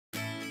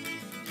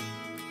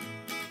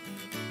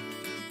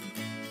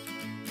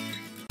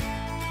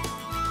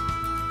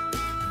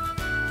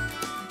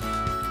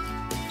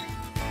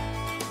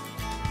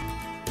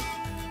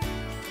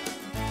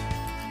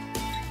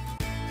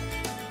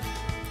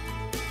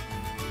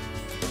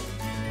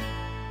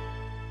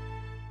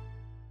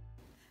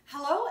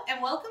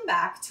and welcome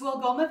back to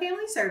Algoma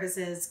Family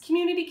Services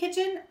Community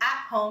Kitchen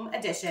at Home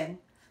Edition.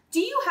 Do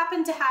you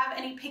happen to have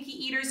any picky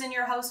eaters in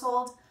your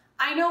household?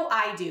 I know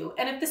I do,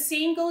 and if the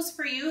same goes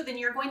for you, then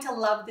you're going to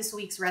love this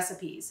week's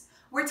recipes.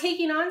 We're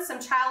taking on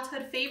some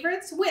childhood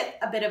favorites with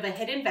a bit of a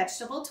hidden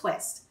vegetable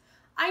twist.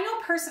 I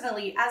know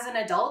personally, as an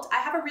adult,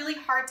 I have a really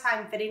hard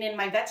time fitting in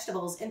my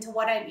vegetables into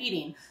what I'm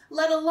eating,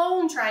 let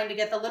alone trying to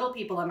get the little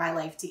people in my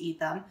life to eat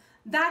them.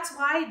 That's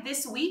why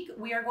this week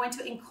we are going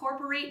to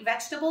incorporate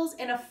vegetables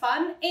in a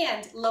fun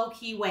and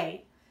low-key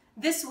way.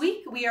 This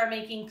week we are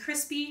making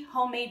crispy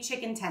homemade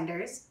chicken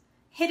tenders,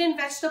 hidden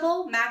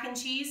vegetable mac and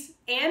cheese,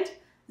 and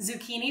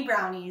zucchini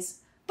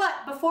brownies.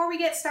 But before we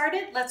get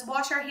started, let's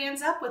wash our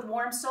hands up with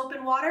warm soap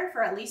and water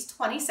for at least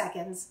 20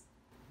 seconds.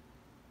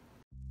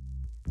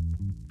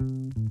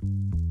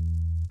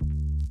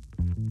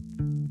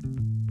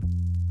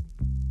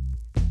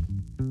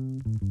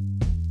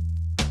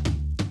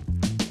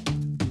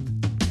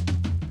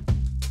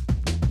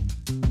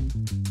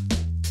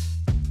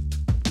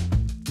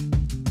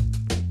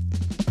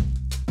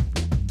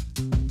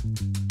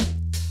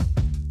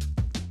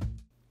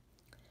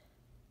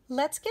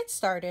 Let's get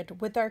started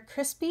with our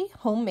crispy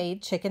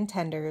homemade chicken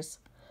tenders.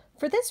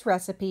 For this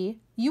recipe,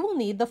 you will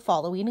need the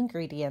following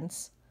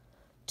ingredients: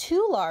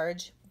 2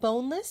 large,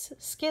 boneless,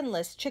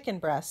 skinless chicken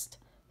breasts,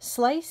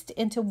 sliced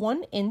into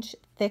 1-inch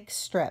thick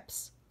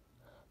strips,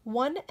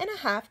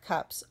 1½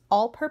 cups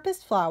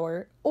all-purpose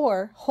flour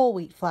or whole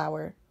wheat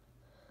flour,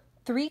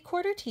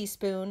 3/4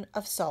 teaspoon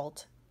of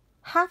salt,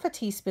 1/2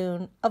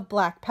 teaspoon of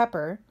black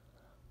pepper,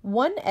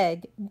 1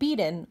 egg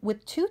beaten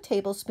with 2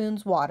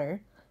 tablespoons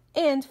water,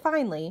 and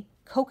finally,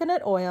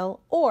 coconut oil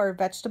or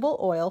vegetable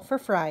oil for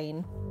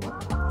frying.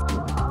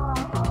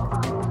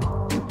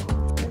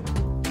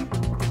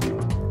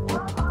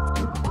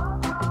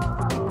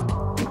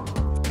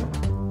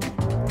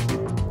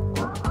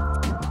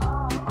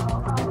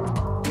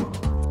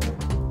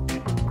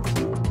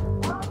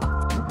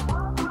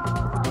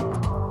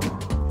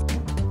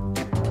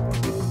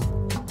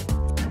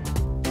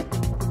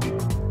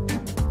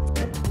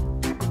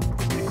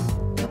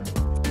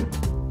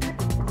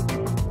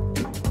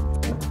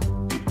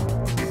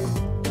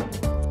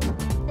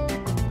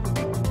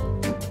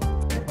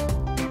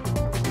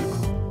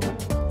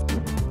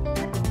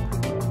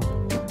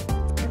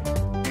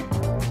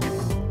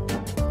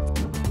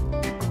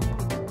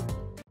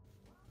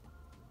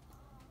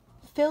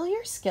 Fill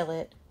your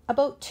skillet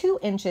about 2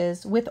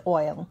 inches with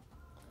oil.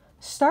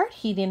 Start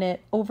heating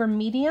it over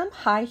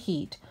medium-high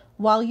heat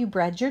while you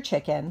bread your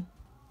chicken.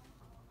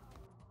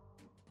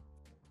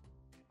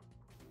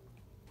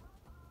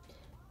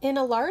 In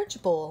a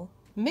large bowl,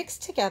 mix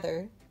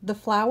together the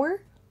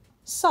flour,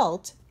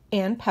 salt,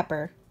 and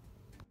pepper.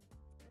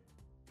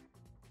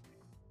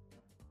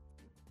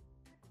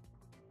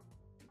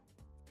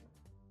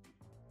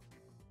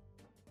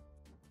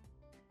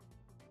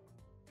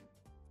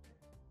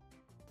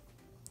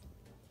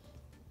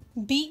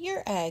 Beat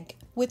your egg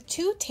with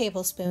 2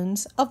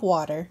 tablespoons of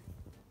water.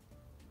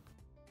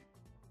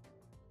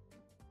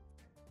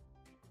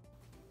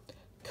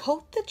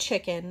 Coat the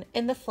chicken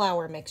in the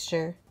flour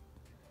mixture.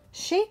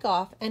 Shake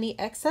off any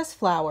excess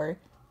flour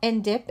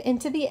and dip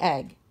into the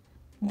egg,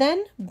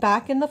 then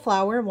back in the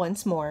flour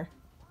once more.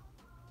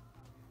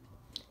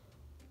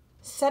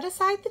 Set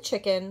aside the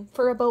chicken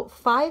for about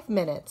 5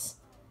 minutes.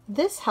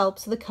 This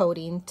helps the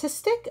coating to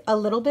stick a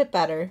little bit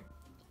better.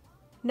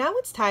 Now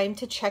it's time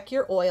to check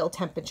your oil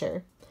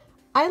temperature.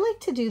 I like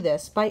to do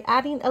this by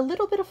adding a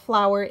little bit of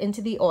flour into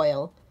the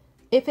oil.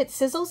 If it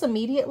sizzles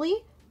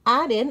immediately,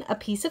 add in a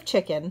piece of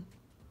chicken.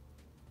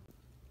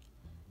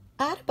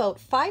 Add about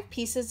 5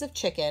 pieces of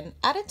chicken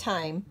at a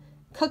time,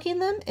 cooking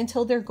them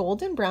until they're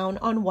golden brown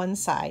on one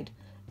side.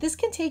 This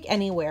can take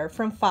anywhere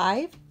from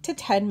 5 to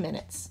 10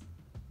 minutes.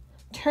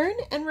 Turn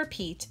and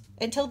repeat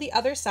until the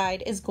other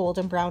side is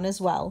golden brown as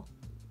well.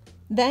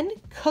 Then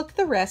cook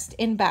the rest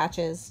in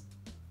batches.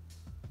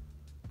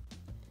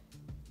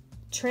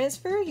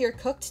 Transfer your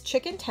cooked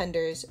chicken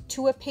tenders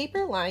to a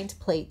paper-lined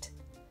plate.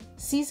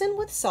 Season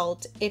with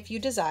salt if you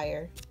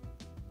desire.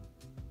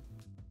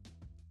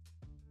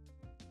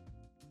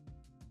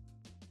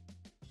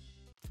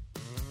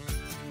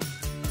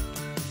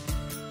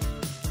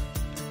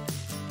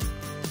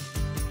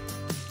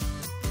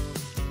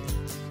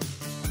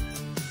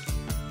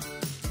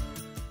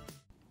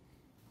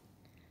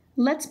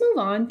 Let's move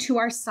on to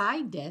our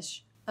side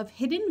dish of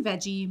hidden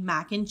veggie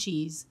mac and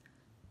cheese.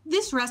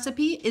 This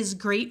recipe is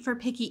great for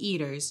picky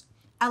eaters,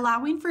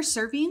 allowing for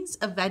servings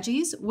of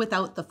veggies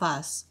without the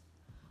fuss.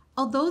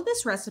 Although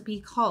this recipe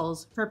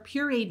calls for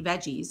pureed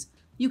veggies,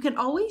 you can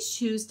always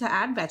choose to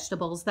add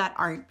vegetables that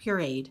aren't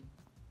pureed.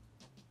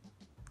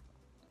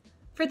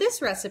 For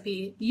this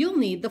recipe, you'll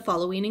need the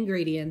following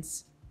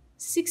ingredients: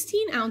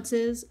 16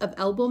 ounces of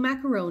elbow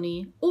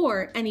macaroni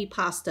or any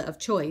pasta of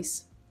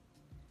choice,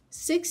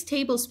 6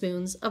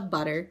 tablespoons of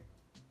butter,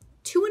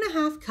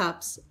 2½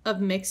 cups of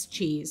mixed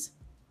cheese,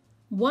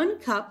 1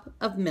 cup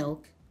of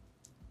milk,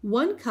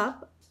 1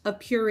 cup of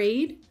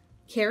pureed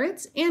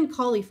carrots and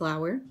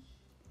cauliflower,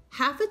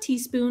 1/2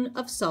 teaspoon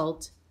of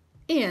salt,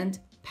 and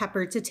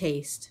pepper to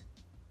taste.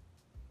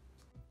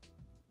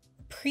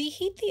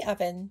 Preheat the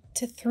oven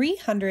to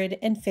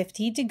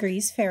 350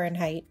 degrees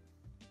Fahrenheit.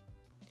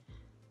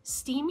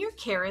 Steam your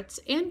carrots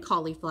and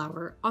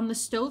cauliflower on the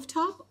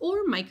stovetop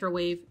or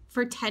microwave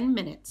for 10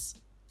 minutes.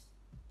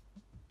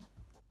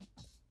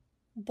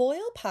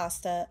 Boil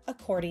pasta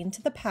according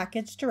to the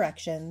package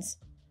directions.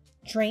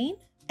 Drain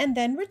and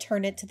then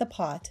return it to the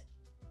pot.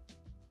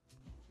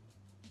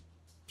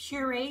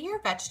 Puree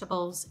your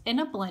vegetables in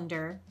a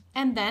blender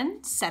and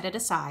then set it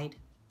aside.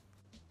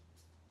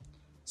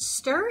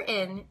 Stir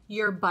in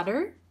your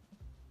butter,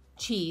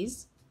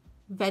 cheese,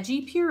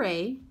 veggie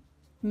puree,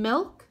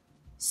 milk,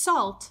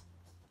 salt,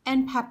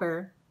 and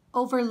pepper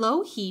over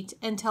low heat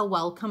until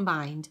well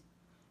combined.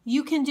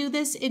 You can do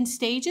this in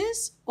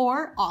stages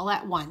or all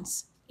at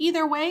once.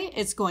 Either way,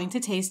 it's going to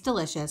taste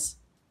delicious.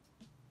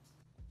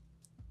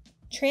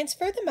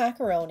 Transfer the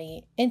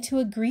macaroni into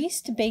a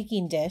greased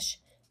baking dish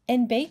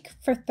and bake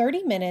for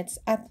 30 minutes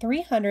at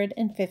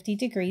 350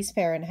 degrees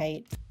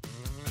Fahrenheit.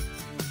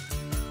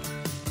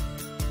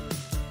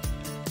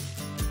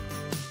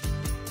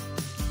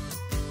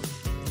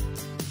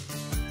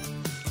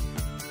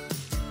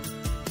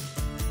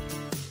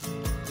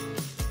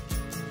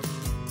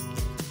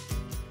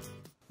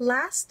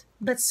 Last,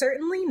 but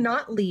certainly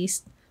not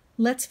least,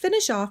 let's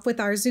finish off with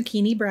our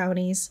zucchini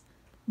brownies.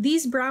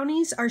 These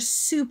brownies are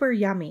super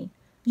yummy.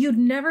 You'd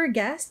never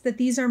guess that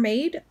these are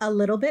made a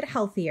little bit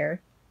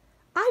healthier.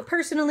 I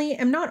personally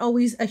am not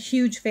always a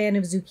huge fan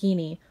of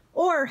zucchini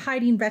or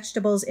hiding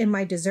vegetables in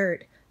my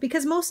dessert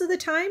because most of the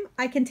time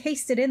I can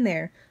taste it in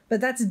there,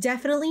 but that's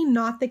definitely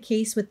not the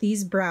case with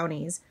these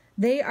brownies.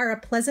 They are a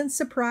pleasant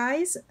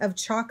surprise of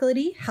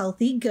chocolatey,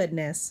 healthy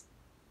goodness.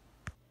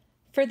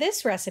 For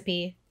this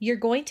recipe, you're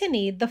going to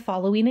need the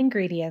following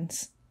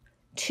ingredients: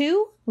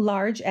 2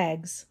 large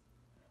eggs,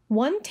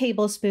 1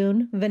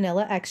 tablespoon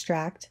vanilla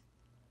extract,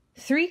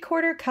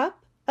 3/4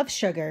 cup of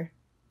sugar,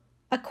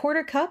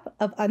 1/4 cup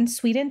of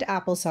unsweetened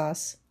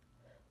applesauce,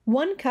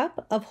 1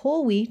 cup of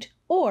whole wheat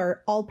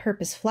or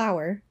all-purpose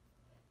flour,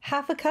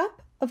 1/2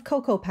 cup of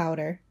cocoa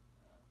powder,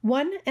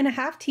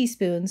 1½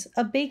 teaspoons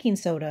of baking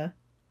soda,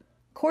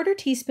 1/4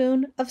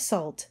 teaspoon of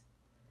salt,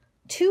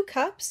 2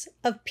 cups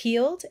of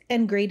peeled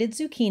and grated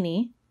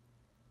zucchini,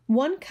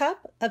 1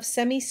 cup of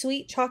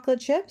semi-sweet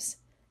chocolate chips,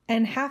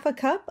 and 1/2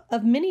 cup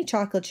of mini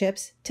chocolate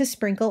chips to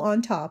sprinkle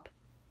on top.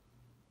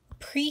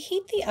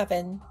 Preheat the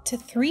oven to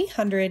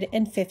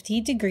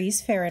 350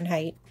 degrees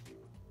Fahrenheit.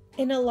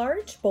 In a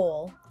large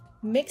bowl,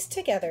 mix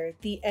together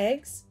the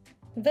eggs,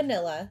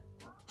 vanilla,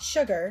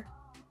 sugar,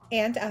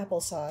 and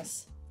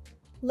applesauce.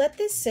 Let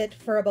this sit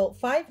for about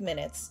 5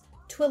 minutes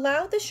to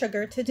allow the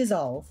sugar to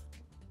dissolve.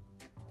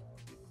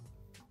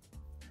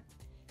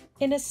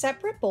 In a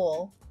separate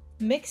bowl,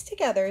 mix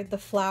together the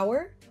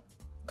flour,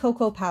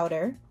 cocoa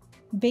powder,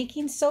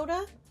 baking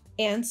soda,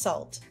 and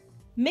salt.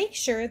 Make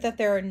sure that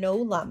there are no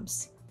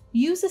lumps.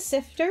 Use a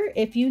sifter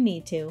if you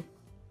need to.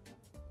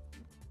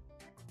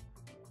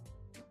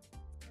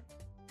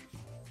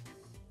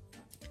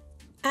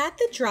 Add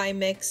the dry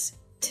mix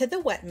to the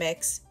wet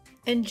mix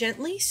and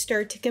gently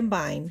stir to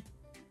combine.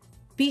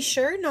 Be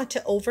sure not to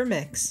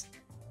overmix.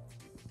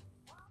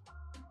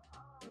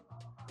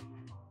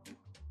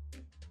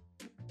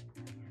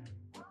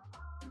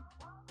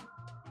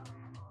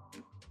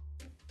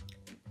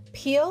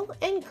 Peel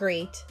and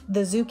grate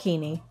the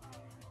zucchini.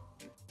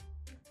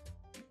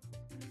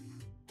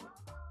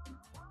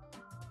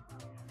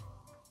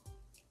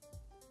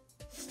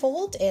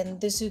 Fold in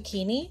the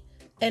zucchini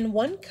and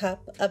 1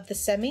 cup of the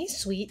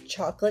semi-sweet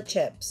chocolate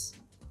chips.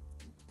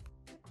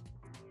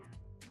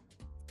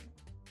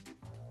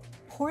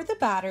 Pour the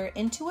batter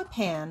into a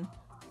pan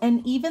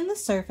and even the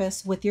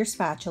surface with your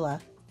spatula.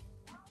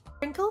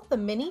 Sprinkle the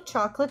mini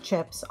chocolate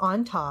chips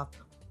on top.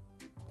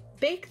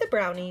 Bake the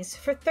brownies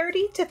for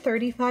 30 to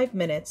 35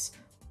 minutes